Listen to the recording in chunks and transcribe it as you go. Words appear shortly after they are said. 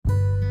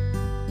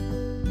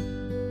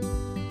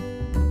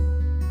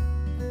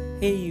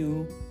Hey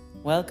you,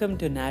 welcome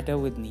to Natter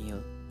with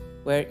Neil,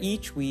 where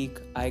each week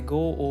I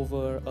go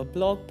over a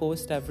blog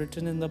post I've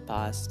written in the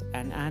past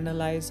and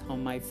analyze how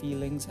my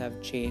feelings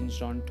have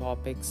changed on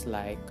topics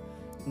like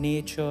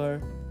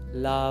nature,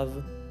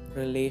 love,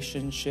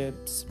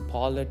 relationships,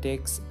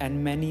 politics,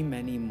 and many,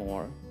 many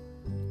more.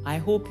 I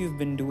hope you've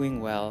been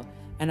doing well,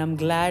 and I'm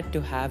glad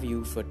to have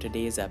you for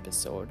today's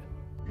episode.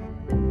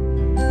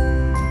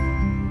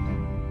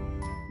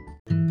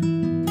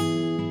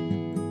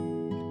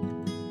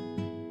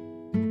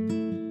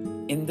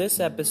 In this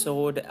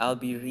episode, I'll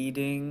be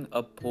reading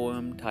a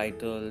poem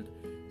titled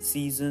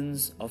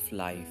Seasons of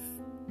Life.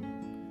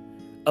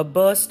 A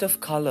burst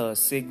of color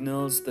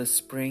signals the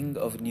spring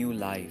of new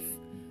life,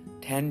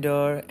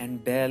 tender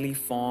and barely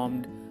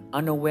formed,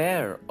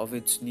 unaware of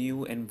its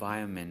new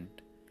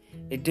environment.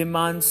 It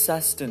demands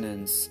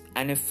sustenance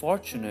and, if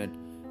fortunate,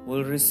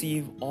 will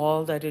receive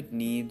all that it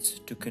needs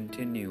to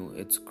continue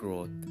its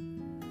growth.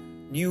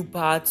 New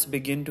paths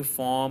begin to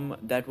form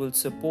that will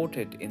support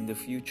it in the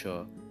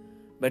future.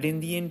 But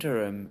in the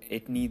interim,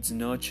 it needs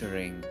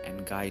nurturing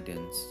and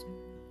guidance.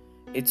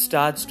 It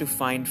starts to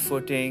find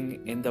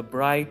footing in the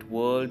bright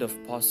world of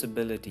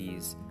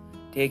possibilities,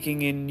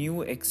 taking in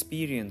new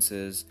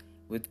experiences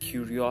with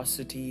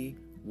curiosity,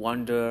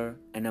 wonder,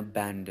 and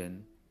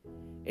abandon.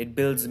 It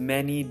builds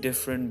many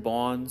different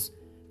bonds,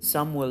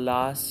 some will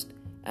last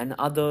and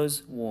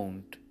others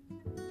won't,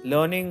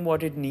 learning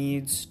what it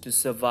needs to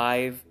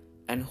survive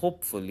and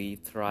hopefully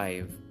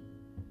thrive.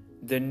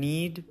 The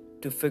need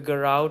to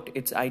figure out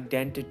its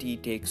identity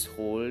takes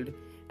hold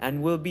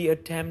and will be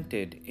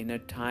attempted in a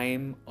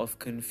time of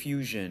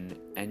confusion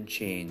and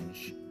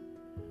change.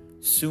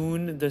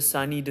 Soon the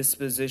sunny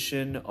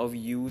disposition of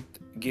youth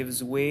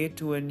gives way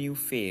to a new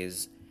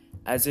phase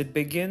as it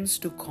begins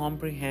to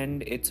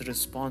comprehend its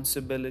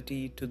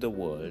responsibility to the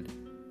world.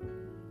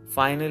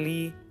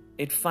 Finally,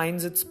 it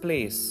finds its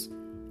place,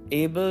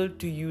 able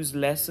to use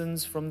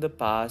lessons from the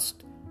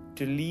past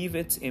to leave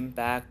its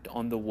impact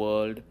on the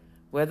world,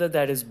 whether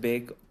that is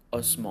big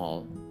or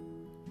small.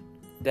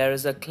 There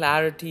is a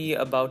clarity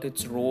about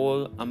its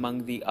role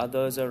among the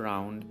others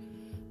around,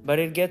 but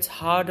it gets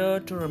harder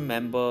to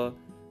remember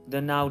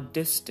the now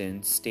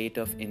distant state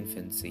of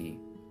infancy.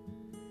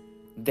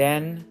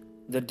 Then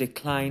the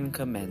decline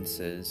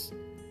commences,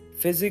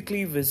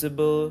 physically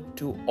visible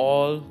to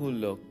all who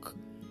look,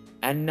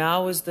 and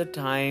now is the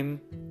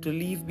time to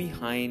leave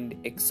behind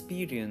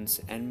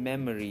experience and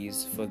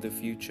memories for the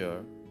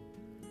future.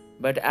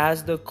 But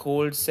as the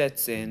cold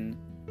sets in,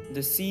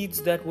 the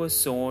seeds that were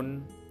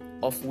sown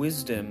of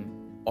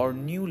wisdom or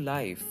new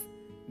life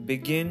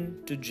begin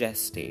to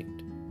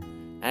gestate.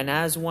 And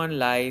as one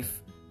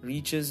life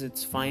reaches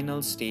its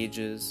final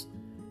stages,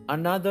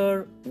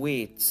 another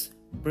waits,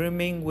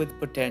 brimming with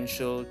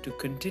potential to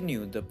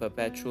continue the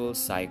perpetual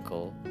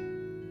cycle.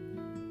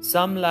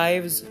 Some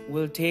lives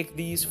will take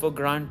these for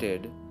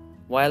granted,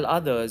 while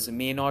others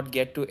may not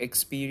get to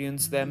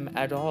experience them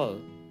at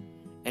all.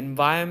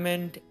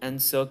 Environment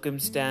and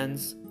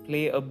circumstance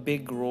play a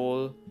big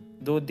role,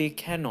 though they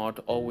cannot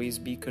always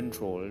be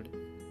controlled.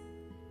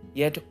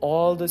 Yet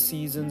all the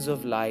seasons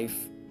of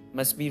life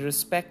must be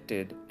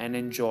respected and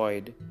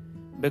enjoyed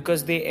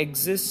because they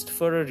exist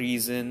for a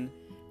reason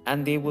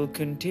and they will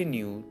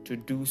continue to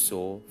do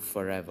so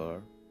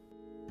forever.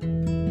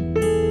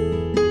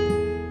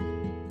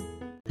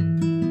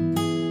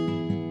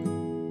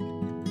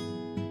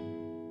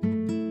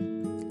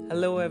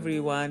 Hello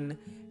everyone,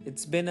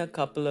 it's been a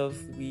couple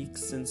of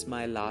weeks since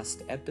my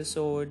last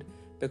episode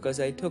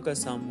because I took a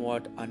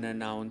somewhat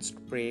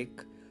unannounced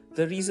break.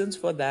 The reasons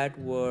for that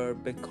were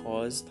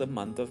because the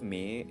month of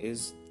May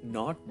is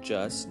not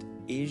just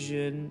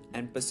Asian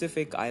and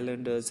Pacific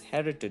Islanders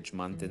Heritage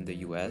Month in the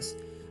US,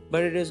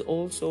 but it is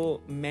also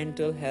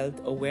Mental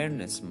Health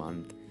Awareness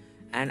Month.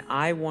 And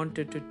I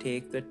wanted to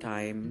take the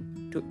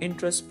time to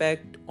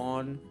introspect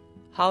on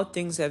how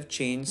things have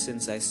changed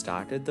since I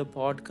started the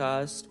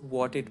podcast,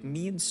 what it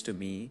means to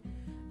me,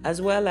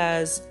 as well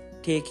as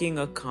taking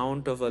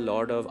account of a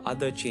lot of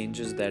other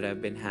changes that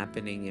have been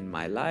happening in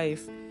my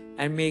life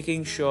and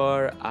making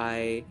sure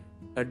I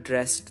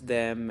addressed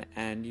them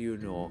and,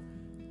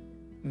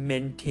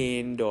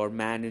 maintained or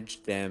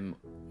managed them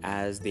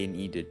as they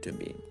needed to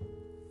be.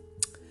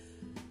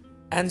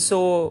 And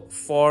so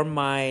for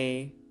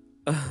my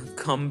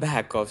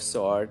comeback of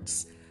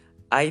sorts,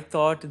 I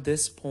thought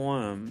this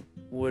poem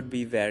would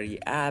be very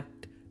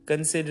apt,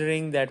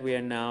 considering that we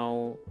are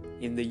now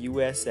in the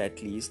US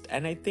at least,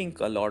 and I think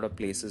a lot of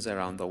places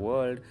around the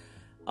world,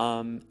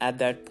 at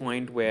that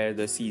point where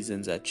the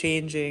seasons are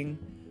changing,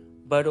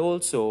 but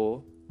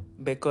also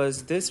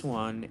because this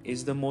one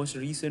is the most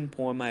recent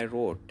poem I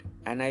wrote,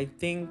 and I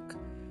think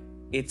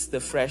it's the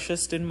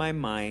freshest in my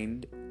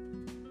mind,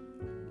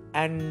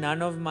 and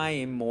none of my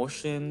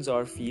emotions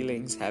or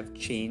feelings have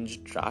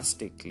changed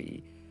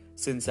drastically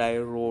since I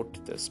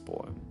wrote this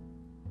poem.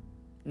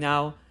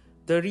 Now,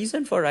 the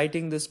reason for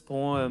writing this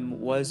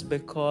poem was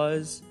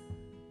because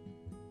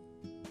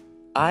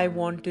I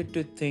wanted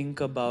to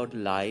think about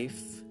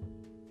life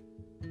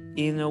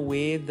in a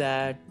way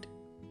that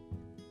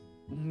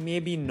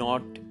maybe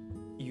not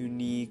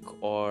unique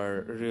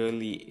or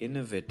really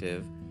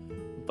innovative,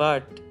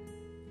 but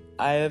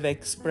I have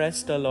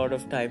expressed a lot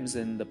of times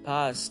in the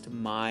past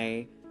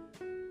my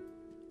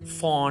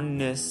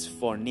fondness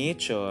for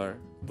nature,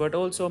 but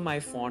also my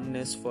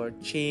fondness for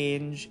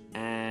change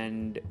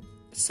and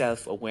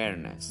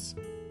self-awareness.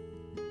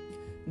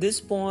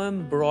 This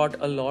poem brought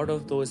a lot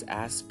of those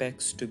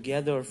aspects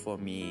together for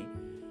me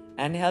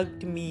and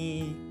helped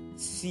me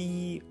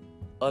see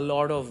a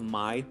lot of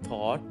my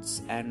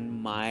thoughts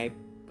and my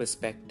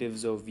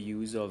perspectives or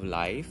views of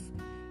life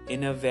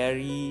in a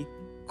very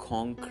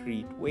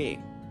concrete way.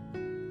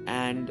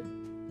 And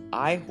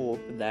I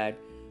hope that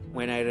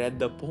when I read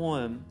the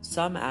poem,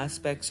 some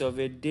aspects of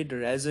it did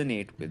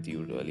resonate with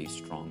you really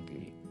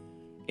strongly.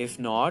 If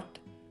not,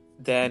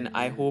 then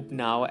I hope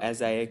now,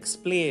 as I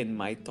explain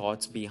my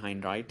thoughts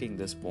behind writing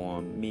this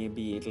poem,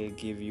 maybe it'll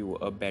give you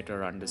a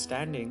better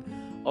understanding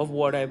of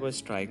what I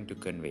was trying to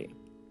convey.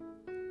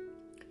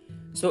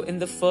 So in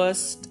the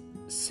first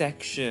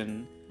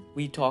section,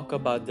 we talk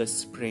about the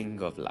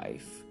spring of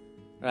life,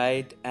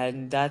 right?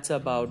 And that's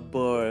about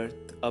birth,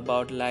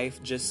 about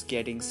life just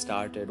getting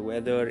started,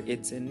 whether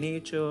it's in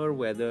nature,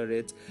 whether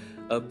it's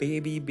a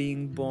baby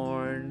being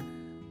born,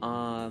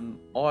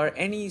 or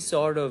any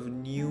sort of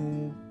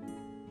new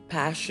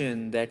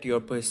passion that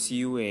you're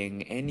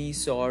pursuing, any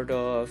sort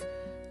of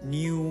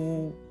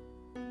new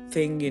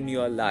thing in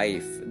your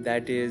life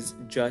that is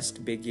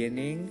just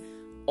beginning,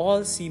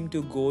 all seem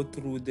to go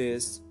through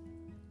this,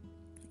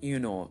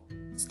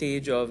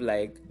 stage of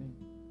like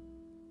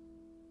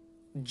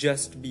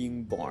just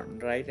being born,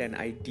 right? An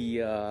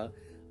idea,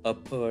 a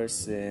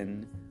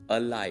person, a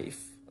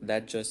life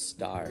that just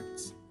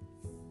starts.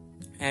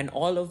 And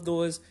all of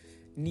those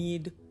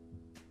need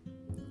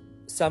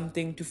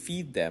something to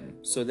feed them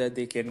so that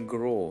they can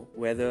grow,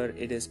 whether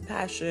it is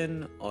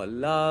passion or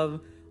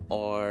love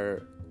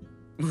or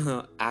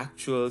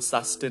actual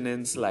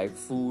sustenance like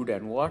food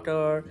and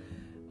water.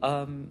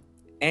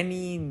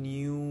 Any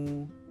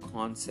new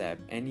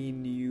concept, any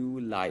new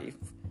life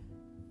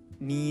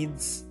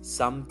needs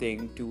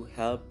something to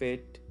help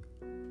it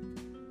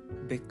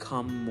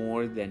become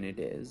more than it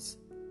is.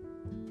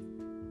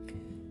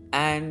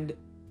 And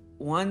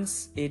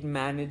once it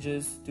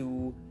manages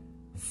to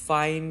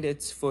find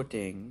its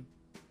footing,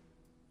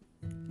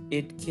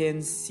 it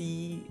can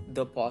see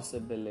the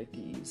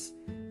possibilities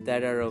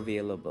that are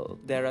available.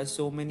 There are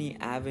so many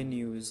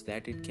avenues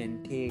that it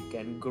can take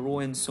and grow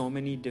in so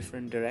many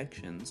different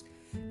directions.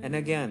 And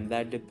again,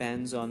 that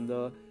depends on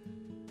the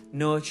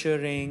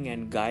nurturing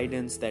and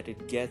guidance that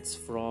it gets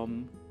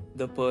from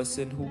the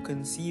person who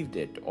conceived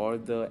it, or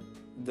the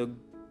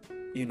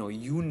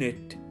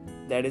unit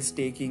that is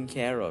taking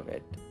care of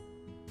it.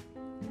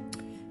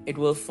 It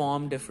will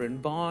form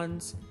different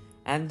bonds,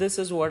 and this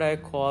is what I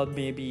call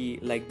maybe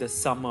like the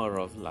summer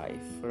of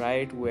life,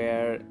 right?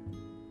 Where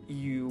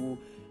you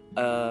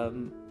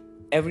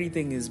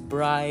everything is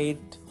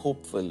bright,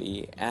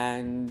 hopefully,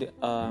 and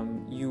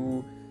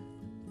you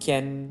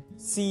can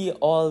see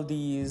all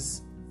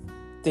these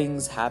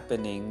things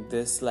happening,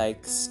 this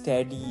like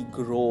steady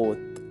growth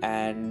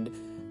and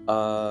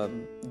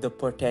the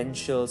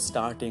potential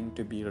starting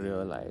to be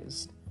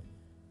realized.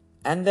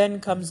 And then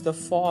comes the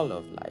fall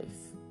of life,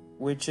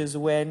 which is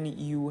when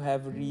you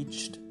have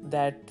reached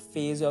that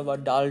phase of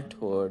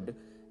adulthood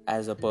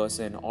as a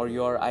person, or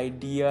your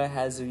idea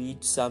has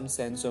reached some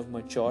sense of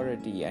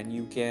maturity, and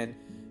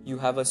you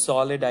have a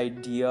solid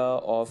idea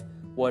of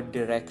what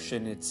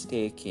direction it's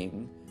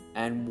taking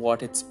and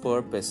what its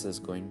purpose is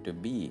going to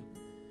be.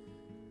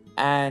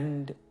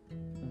 And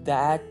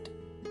that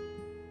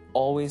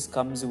always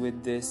comes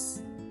with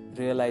this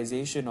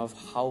realization of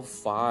how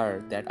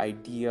far that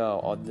idea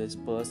or this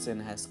person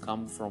has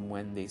come from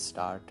when they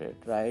started,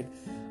 right?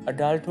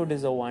 Adulthood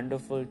is a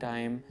wonderful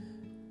time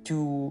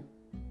to,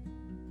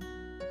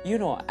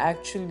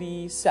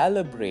 actually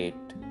celebrate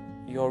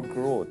your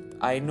growth.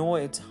 I know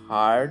it's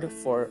hard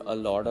for a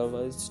lot of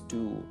us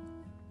to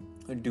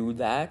do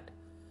that.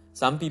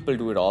 Some people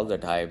do it all the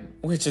time,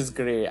 which is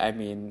great. I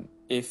mean,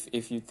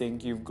 if you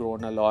think you've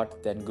grown a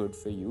lot, then good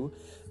for you.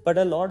 But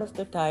a lot of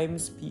the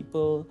times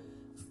people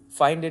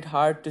find it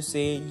hard to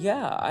say,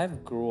 yeah,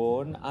 I've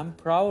grown. I'm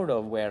proud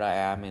of where I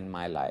am in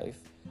my life.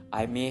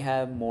 I may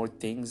have more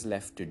things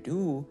left to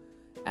do,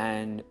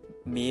 and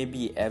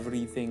maybe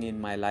everything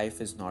in my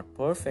life is not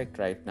perfect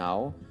right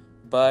now,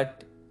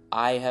 but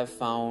I have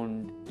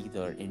found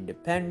either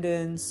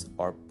independence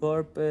or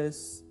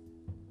purpose,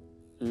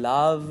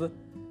 love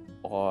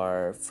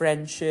or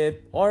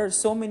friendship, or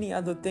so many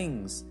other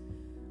things.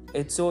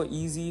 It's so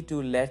easy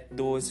to let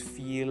those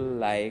feel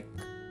like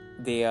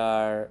they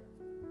are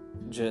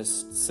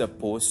just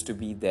supposed to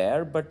be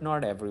there, but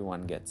not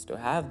everyone gets to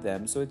have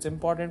them. So it's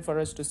important for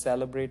us to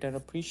celebrate and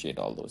appreciate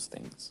all those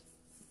things.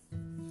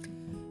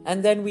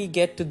 And then we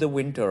get to the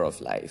winter of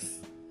life,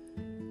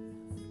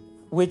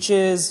 which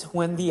is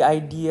when the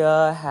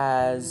idea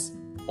has,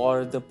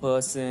 or the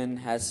person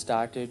has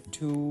started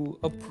to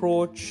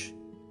approach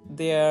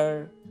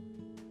their,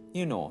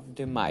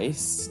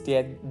 demise,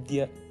 their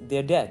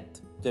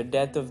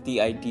death of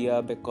the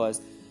idea, because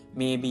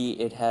Maybe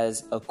it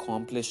has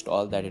accomplished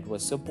all that it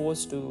was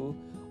supposed to,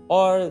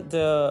 or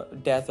the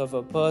death of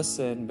a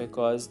person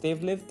because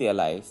they've lived their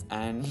life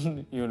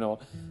and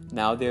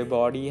now their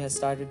body has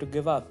started to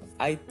give up.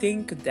 I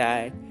think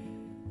that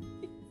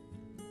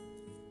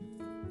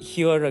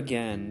here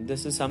again,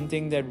 this is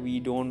something that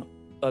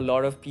a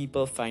lot of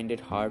people find it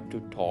hard to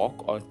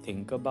talk or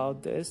think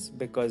about this,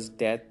 because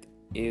death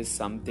is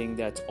something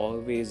that's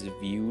always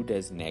viewed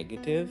as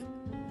negative.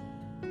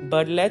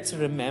 But let's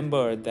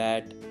remember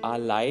that our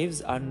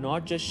lives are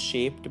not just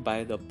shaped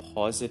by the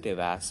positive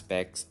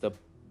aspects,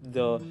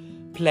 the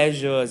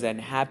pleasures and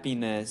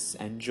happiness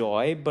and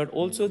joy, but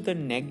also the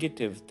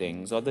negative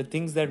things, or the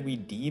things that we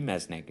deem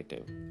as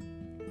negative.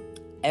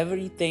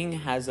 Everything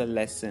has a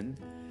lesson.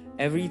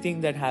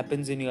 Everything that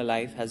happens in your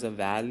life has a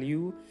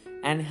value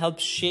and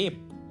helps shape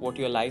what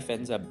your life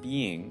ends up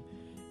being.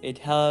 It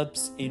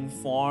helps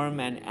inform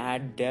and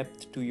add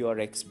depth to your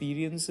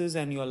experiences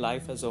and your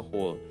life as a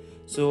whole.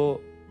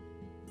 So,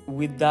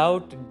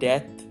 without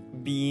death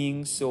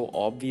being so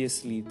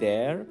obviously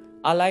there,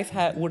 our life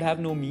would have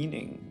no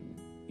meaning.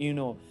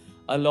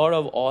 A lot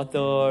of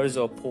authors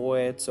or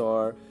poets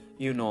or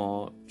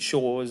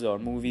shows or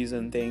movies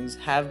and things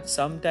have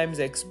sometimes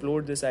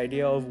explored this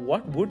idea of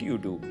what would you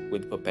do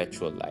with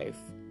perpetual life.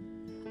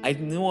 I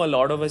know a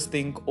lot of us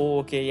think, oh,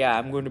 okay, yeah,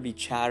 I'm going to be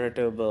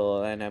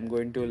charitable and I'm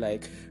going to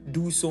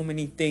do so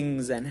many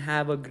things and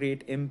have a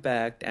great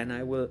impact, and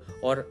I will,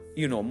 or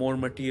more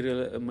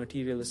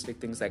materialistic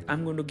things like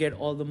I'm going to get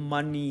all the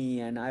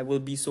money and I will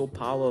be so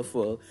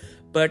powerful.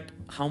 But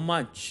how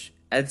much?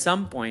 At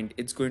some point,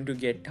 it's going to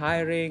get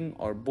tiring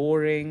or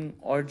boring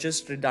or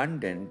just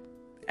redundant.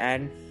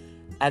 And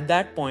at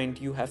that point,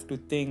 you have to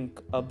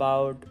think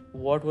about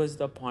what was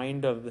the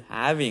point of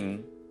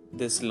having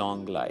this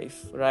long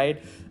life,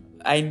 right?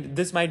 And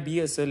this might be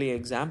a silly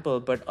example,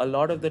 but a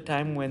lot of the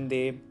time when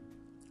they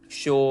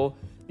show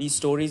these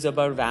stories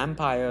about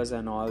vampires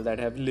and all that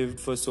have lived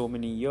for so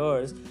many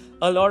years,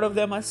 a lot of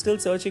them are still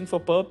searching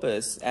for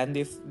purpose and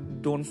they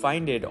don't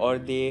find it, or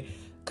they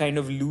kind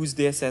of lose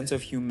their sense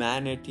of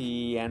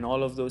humanity and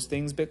all of those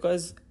things,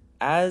 because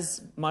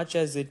as much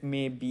as it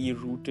may be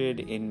rooted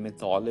in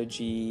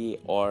mythology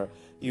or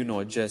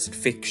just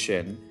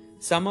fiction,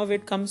 some of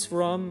it comes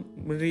from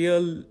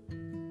real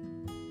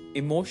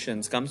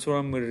emotions, comes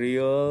from a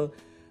real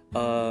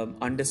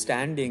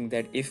understanding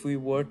that if we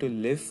were to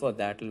live for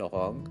that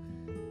long,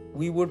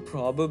 we would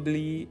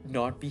probably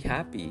not be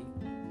happy,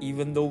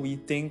 even though we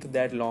think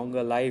that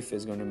longer life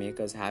is going to make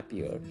us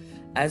happier.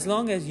 As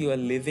long as you are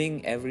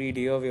living every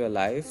day of your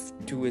life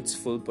to its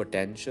full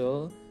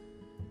potential,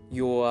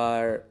 you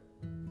are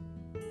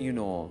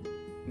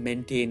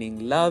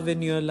maintaining love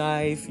in your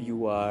life,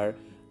 you are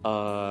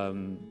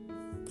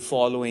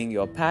following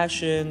your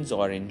passions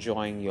or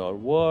enjoying your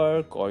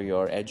work or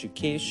your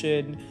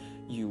education,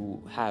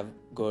 you have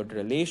good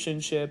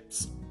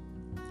relationships,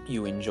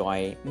 you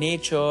enjoy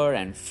nature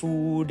and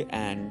food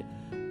and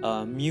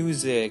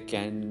music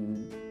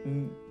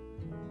and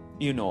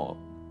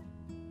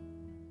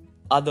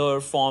other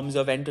forms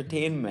of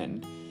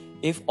entertainment.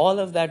 If all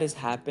of that is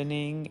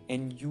happening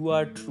and you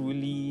are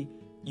truly,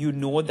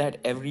 that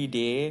every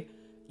day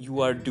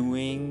you are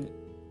doing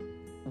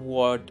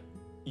what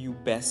you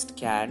best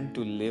can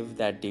to live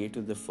that day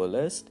to the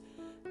fullest,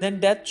 then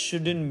death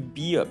shouldn't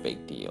be a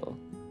big deal.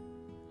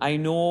 I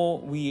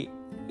know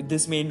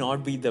this may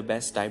not be the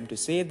best time to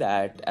say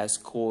that, as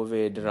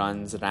COVID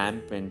runs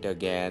rampant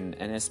again,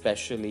 and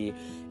especially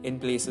in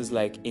places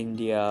like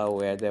India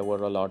where there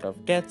were a lot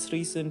of deaths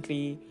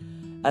recently,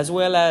 as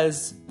well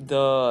as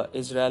the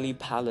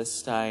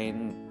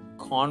Israeli-Palestine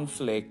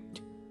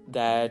conflict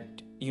that,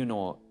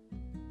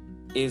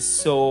 is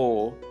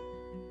so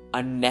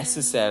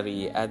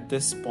unnecessary at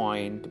this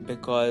point,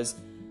 because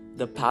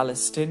the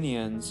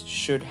Palestinians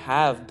should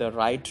have the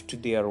right to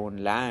their own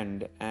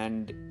land.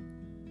 And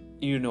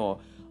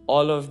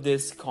all of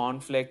this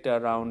conflict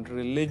around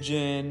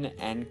religion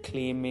and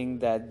claiming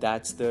that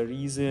that's the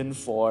reason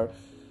for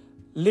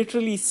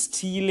literally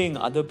stealing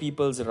other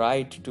people's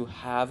right to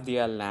have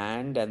their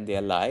land and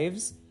their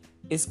lives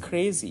is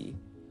crazy.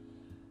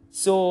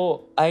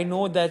 So I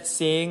know that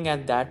saying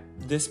at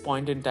this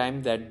point in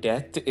time that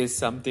death is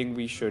something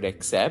we should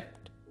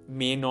accept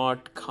may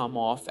not come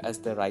off as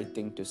the right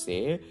thing to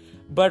say.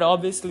 But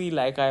obviously,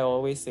 like I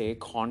always say,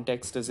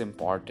 context is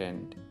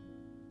important.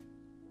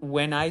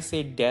 When I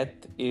say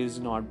death is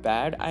not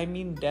bad, I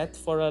mean death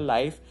for a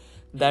life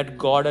that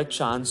got a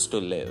chance to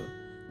live,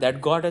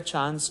 that got a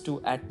chance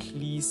to at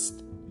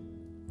least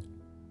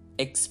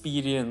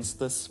experience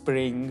the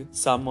spring,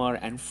 summer,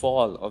 and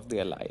fall of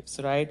their lives,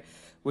 right?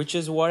 Which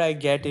is what I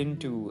get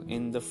into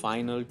in the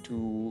final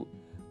 2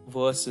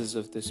 verses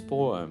of this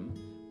poem,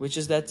 which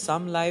is that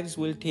some lives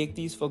will take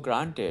these for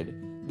granted.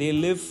 They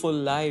live full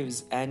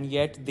lives and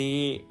yet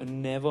they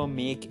never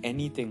make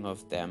anything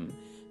of them.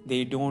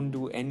 They don't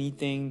do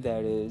anything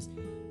that is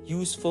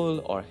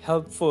useful or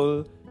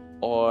helpful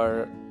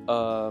or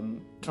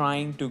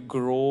trying to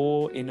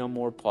grow in a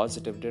more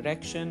positive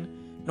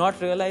direction, not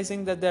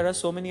realizing that there are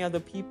so many other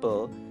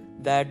people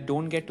that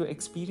don't get to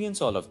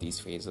experience all of these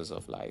phases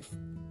of life.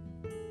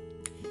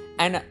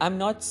 And I'm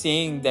not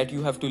saying that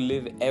you have to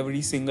live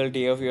every single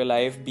day of your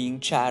life being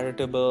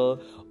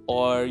charitable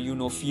or,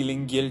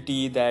 feeling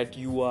guilty that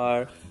you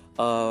are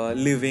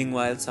living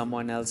while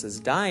someone else is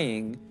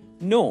dying.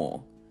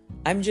 No,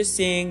 I'm just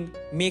saying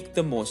make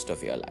the most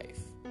of your life.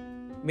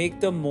 Make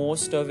the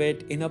most of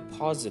it in a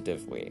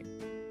positive way.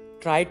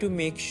 Try to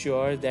make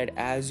sure that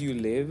as you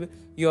live,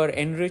 you're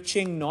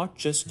enriching not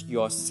just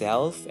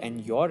yourself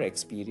and your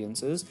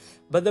experiences,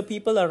 but the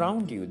people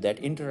around you that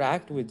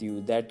interact with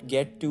you, that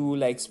get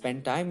to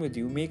spend time with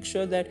you. Make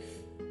sure that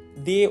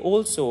they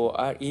also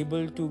are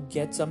able to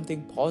get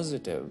something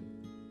positive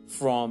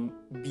from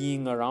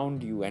being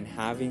around you and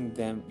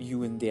having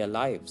you in their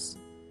lives.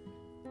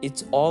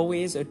 It's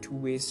always a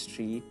two-way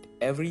street.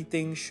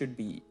 Everything should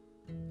be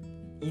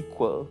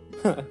equal.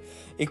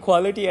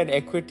 Equality and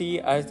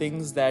equity are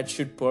things that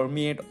should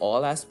permeate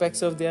all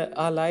aspects of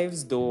our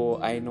lives,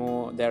 though I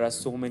know there are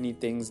so many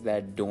things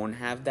that don't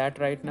have that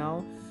right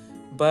now,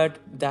 but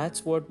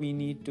that's what we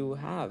need to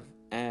have.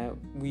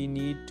 We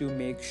need to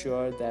make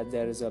sure that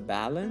there is a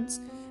balance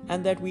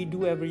and that we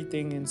do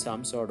everything in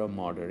some sort of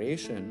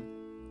moderation,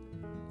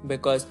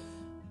 because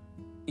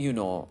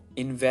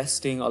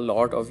investing a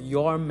lot of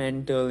your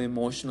mental,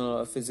 emotional,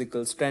 or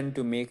physical strength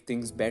to make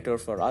things better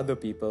for other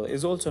people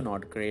is also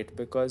not great,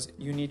 because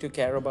you need to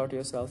care about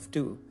yourself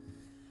too.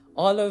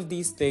 All of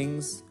these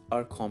things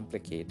are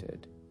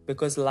complicated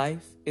because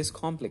life is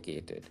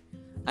complicated.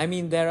 I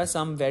mean, there are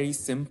some very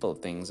simple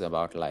things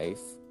about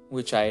life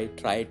which I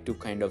tried to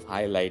kind of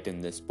highlight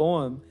in this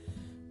poem,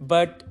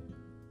 but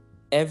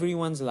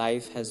everyone's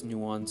life has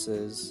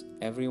nuances.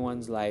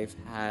 Everyone's life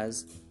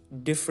has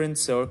different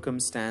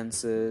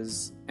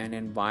circumstances and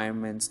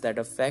environments that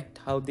affect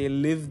how they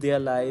live their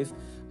life,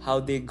 how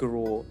they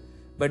grow.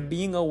 But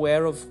being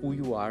aware of who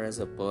you are as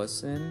a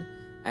person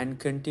and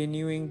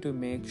continuing to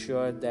make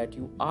sure that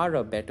you are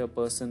a better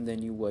person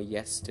than you were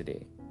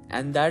yesterday.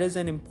 And that is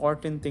an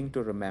important thing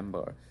to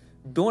remember.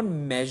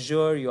 Don't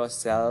measure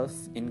yourself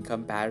in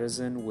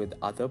comparison with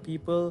other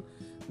people.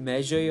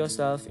 Measure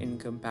yourself in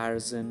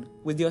comparison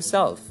with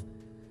yourself.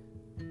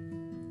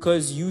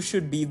 Because you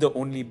should be the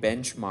only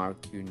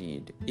benchmark you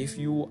need. If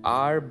you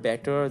are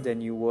better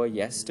than you were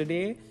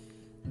yesterday,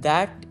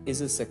 that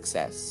is a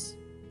success.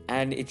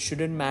 And it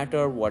shouldn't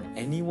matter what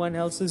anyone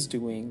else is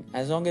doing,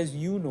 as long as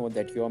you know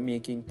that you're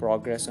making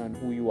progress on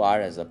who you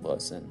are as a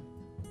person.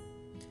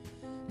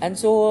 And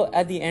so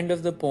at the end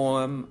of the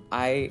poem,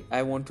 I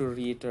want to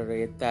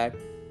reiterate that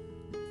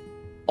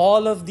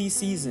all of these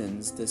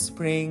seasons, the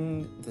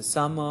spring, the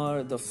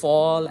summer, the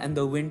fall, and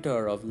the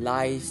winter of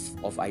life,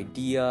 of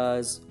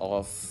ideas,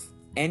 of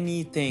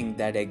anything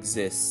that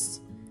exists,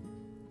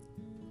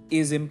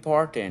 is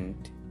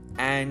important,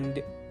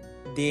 and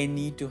they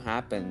need to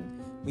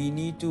happen. We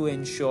need to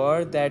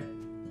ensure that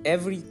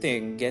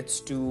everything gets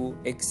to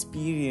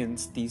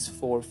experience these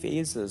 4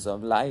 phases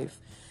of life,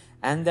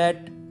 and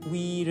that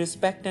we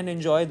respect and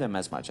enjoy them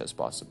as much as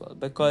possible.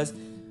 Because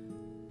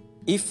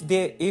if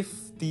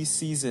these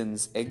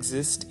seasons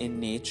exist in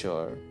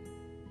nature,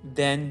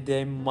 then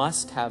they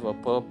must have a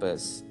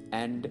purpose.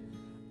 And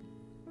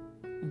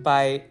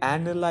by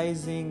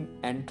analyzing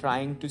and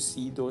trying to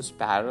see those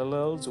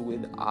parallels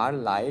with our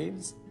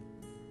lives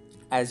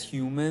as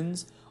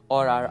humans,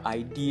 or our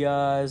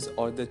ideas,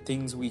 or the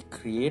things we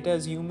create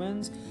as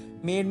humans,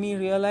 made me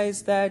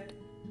realize that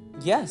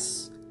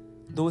yes,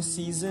 those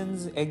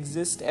seasons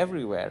exist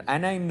everywhere.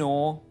 And I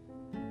know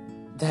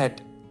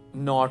that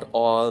not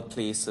all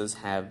places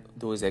have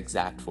those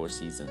exact 4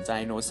 seasons.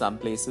 I know some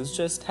places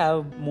just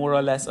have more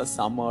or less a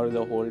summer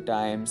the whole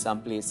time.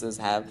 Some places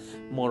have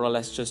more or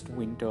less just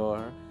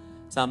winter.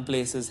 Some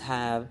places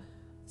have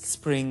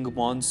spring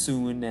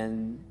monsoon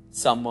and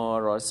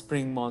summer, or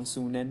spring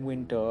monsoon and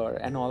winter,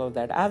 and all of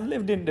that. I've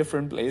lived in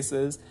different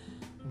places,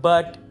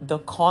 but the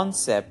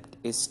concept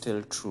is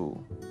still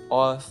true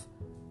of,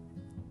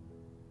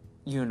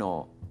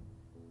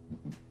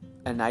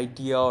 an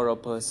idea or a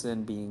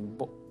person being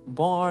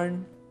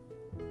born,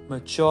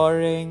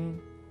 maturing,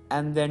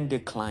 and then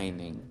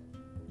declining.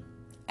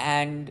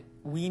 And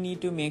we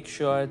need to make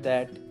sure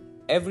that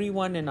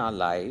everyone in our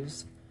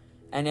lives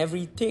and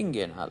everything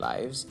in our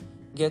lives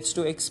gets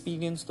to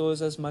experience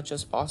those as much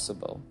as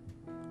possible.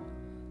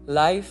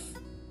 Life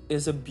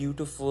is a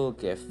beautiful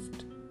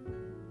gift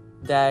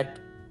that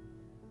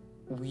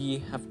we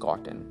have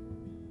gotten,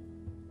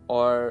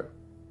 or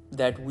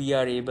that we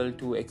are able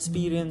to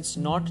experience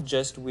not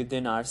just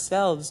within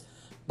ourselves,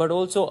 but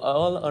also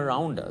all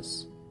around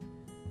us.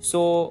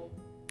 So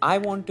I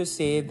want to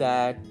say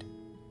that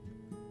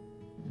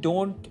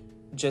don't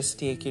just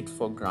take it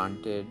for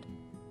granted.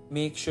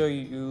 Make sure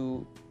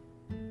you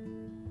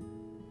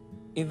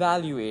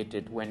evaluate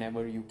it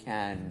whenever you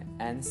can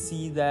and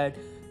see that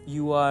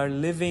you are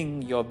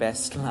living your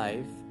best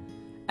life.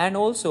 And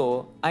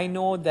also, I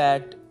know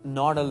that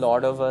not a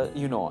lot of us,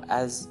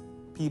 as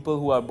people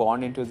who are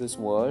born into this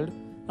world,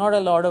 not a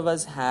lot of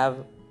us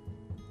have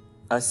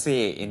a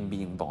say in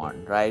being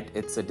born, right?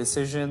 It's a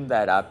decision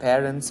that our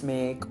parents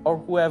make, or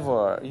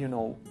whoever,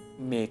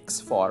 makes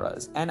for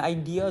us. And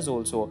ideas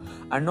also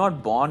are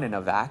not born in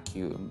a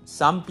vacuum.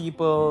 Some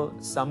people,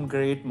 some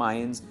great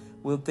minds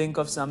will think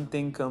of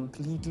something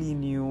completely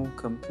new,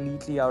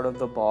 completely out of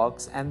the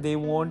box, and they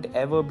won't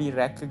ever be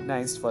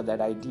recognized for that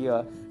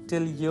idea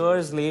till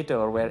years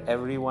later, where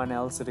everyone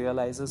else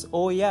realizes,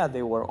 oh yeah,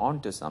 they were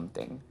onto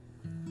something.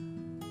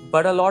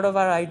 But a lot of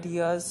our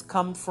ideas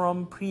come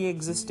from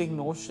pre-existing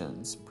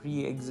notions,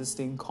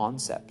 pre-existing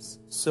concepts.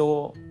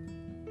 So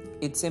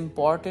it's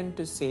important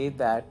to say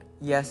that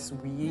yes,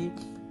 we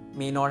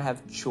may not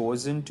have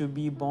chosen to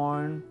be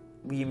born,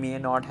 we may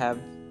not have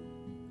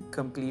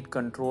complete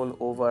control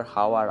over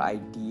how our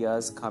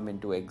ideas come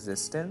into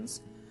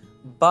existence,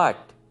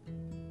 but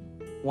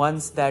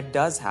once that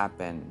does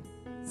happen,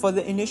 for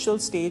the initial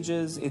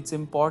stages, it's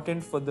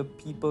important for the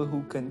people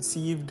who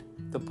conceived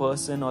the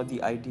person or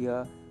the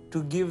idea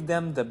to give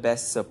them the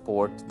best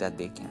support that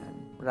they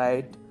can,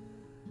 right?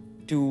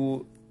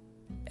 To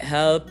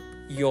help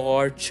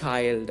your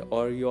child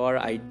or your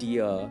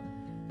idea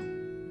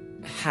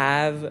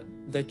have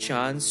the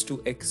chance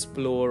to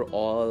explore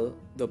all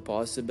the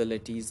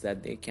possibilities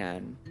that they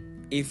can,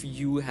 if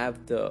you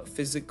have the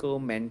physical,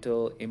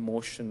 mental,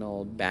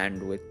 emotional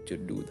bandwidth to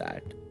do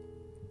that.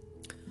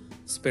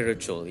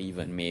 Spiritual,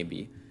 even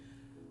maybe.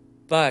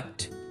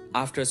 But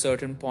after a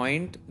certain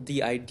point,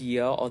 the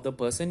idea or the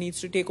person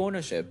needs to take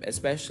ownership,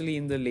 especially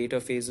in the later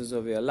phases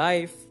of your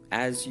life,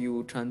 as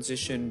you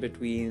transition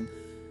between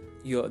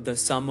the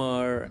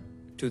summer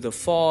to the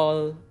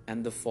fall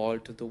and the fall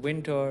to the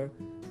winter.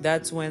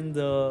 That's when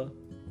the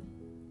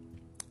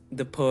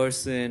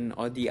person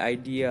or the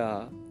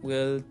idea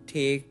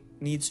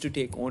needs to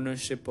take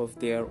ownership of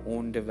their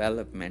own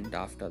development.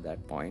 After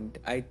that point,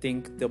 I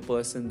think the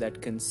person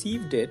that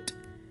conceived it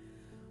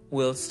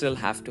will still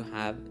have to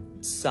have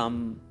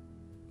some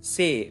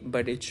say,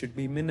 but it should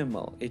be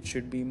minimal. It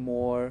should be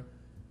more,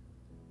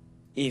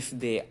 if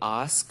they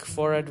ask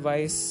for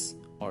advice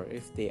or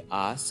if they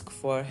ask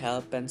for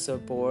help and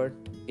support,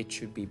 it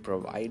should be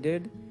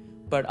provided.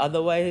 But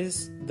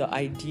otherwise, the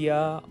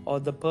idea or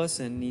the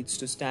person needs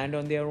to stand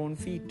on their own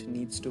feet,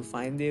 needs to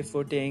find their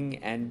footing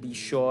and be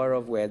sure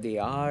of where they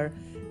are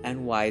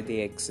and why they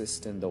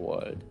exist in the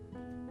world.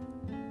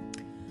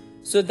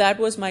 So that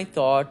was my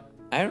thought.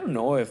 I don't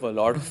know if a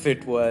lot of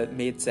it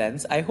made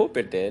sense. I hope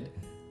it did.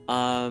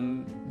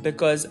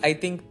 Because I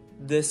think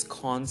this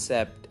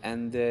concept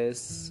and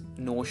this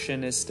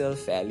notion is still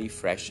fairly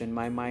fresh in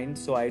my mind.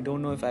 So I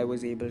don't know if I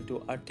was able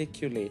to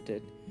articulate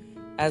it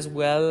as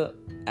well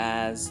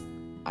as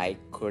I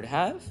could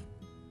have.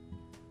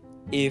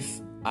 If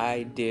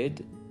I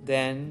did,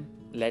 then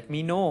let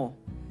me know.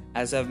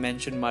 As I've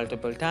mentioned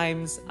multiple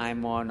times,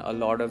 I'm on a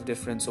lot of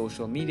different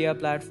social media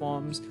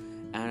platforms,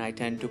 and I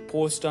tend to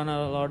post on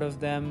a lot of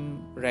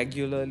them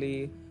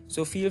regularly.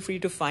 So feel free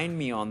to find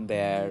me on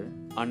there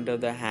under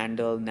the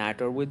handle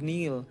Natter with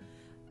Neil,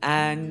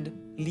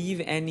 and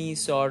leave any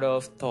sort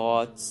of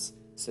thoughts,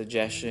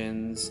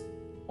 suggestions,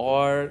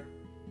 or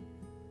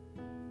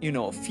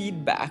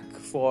feedback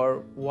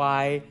for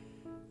why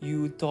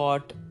you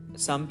thought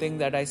something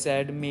that I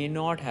said may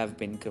not have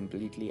been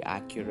completely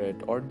accurate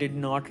or did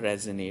not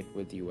resonate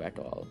with you at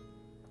all.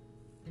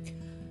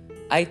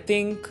 I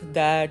think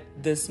that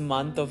this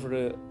month of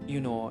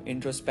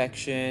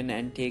introspection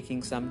and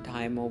taking some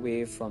time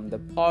away from the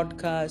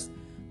podcast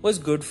was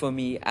good for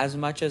me, as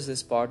much as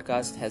this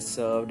podcast has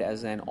served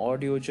as an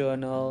audio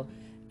journal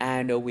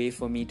and a way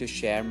for me to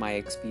share my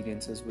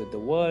experiences with the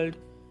world.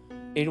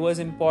 It was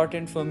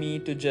important for me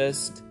to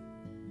just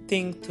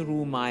think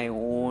through my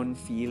own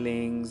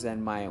feelings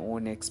and my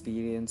own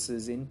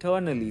experiences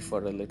internally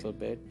for a little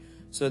bit,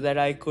 so that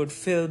I could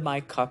fill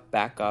my cup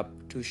back up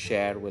to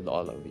share with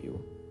all of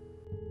you.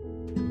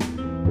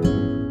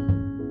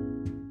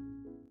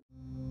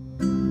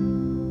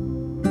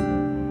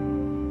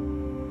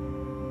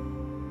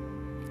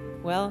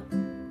 Well,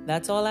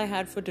 that's all I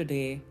had for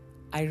today.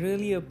 I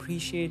really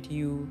appreciate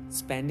you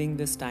spending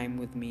this time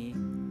with me.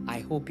 I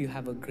hope you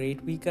have a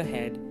great week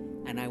ahead,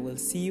 and I will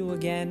see you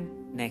again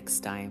next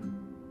time.